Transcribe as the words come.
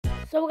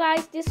So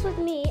guys, this was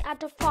me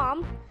at a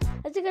farm.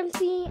 As you can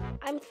see,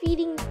 I'm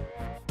feeding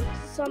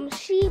some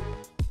sheep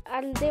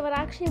and they were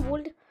actually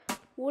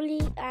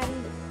woolly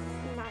and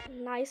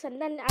nice.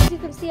 And then as you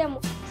can see, I'm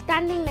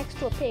standing next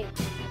to a pig.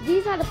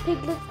 These are the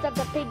piglets that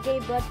the pig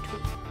gave birth to.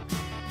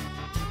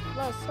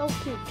 Wow, so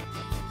cute.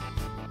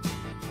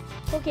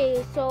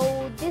 Okay, so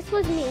this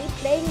was me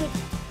playing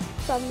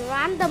with some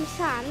random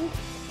sand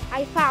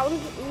I found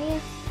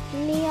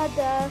near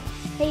the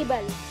hay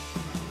bales.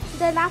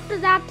 Then after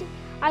that,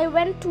 I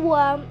went to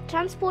a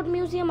transport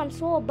museum and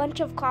saw a bunch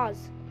of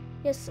cars.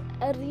 Yes,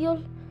 a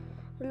real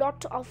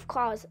lot of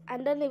cars.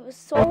 And then there was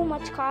so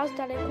much cars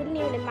that I couldn't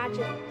even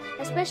imagine.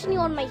 Especially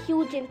on my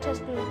huge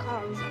interest in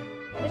cars,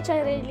 which I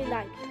really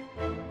liked.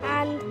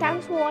 And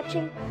thanks for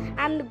watching.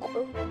 And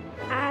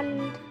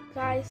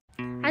guys,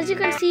 as you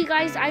can see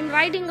guys, I'm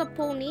riding a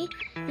pony.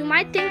 You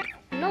might think,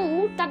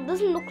 no, that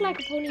doesn't look like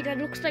a pony, that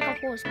looks like a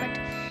horse. But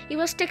it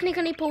was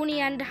technically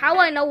pony, and how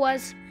I know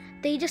was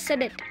they just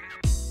said it.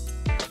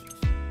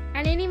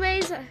 And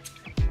anyways,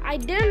 I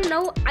didn't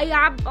know, I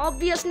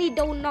obviously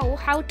don't know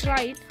how to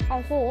ride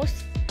a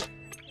horse.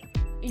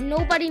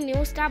 Nobody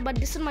knows that, but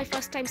this is my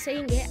first time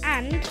saying it.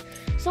 And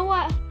so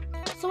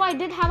I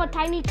did have a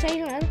tiny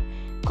trainer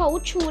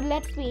coach who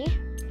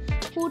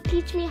would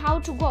teach me how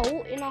to go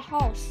in a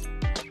horse.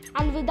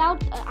 And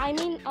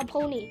a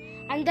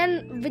pony. And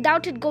then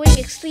without it going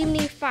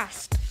extremely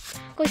fast.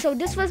 Okay, so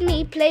this was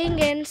me playing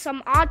in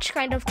some arch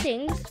kind of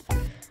things.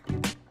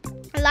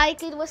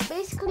 Like, it was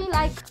basically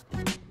like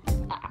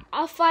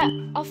a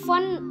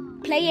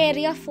fun play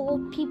area for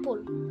people.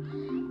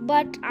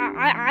 But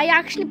I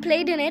actually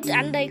played in it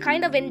and I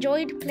kind of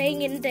enjoyed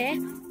playing in there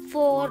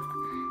for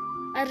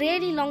a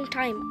really long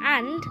time.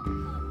 And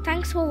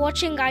thanks for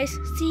watching guys.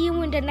 See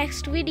you in the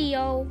next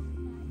video.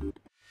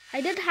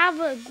 I did have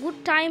a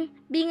good time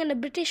being in a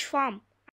British farm.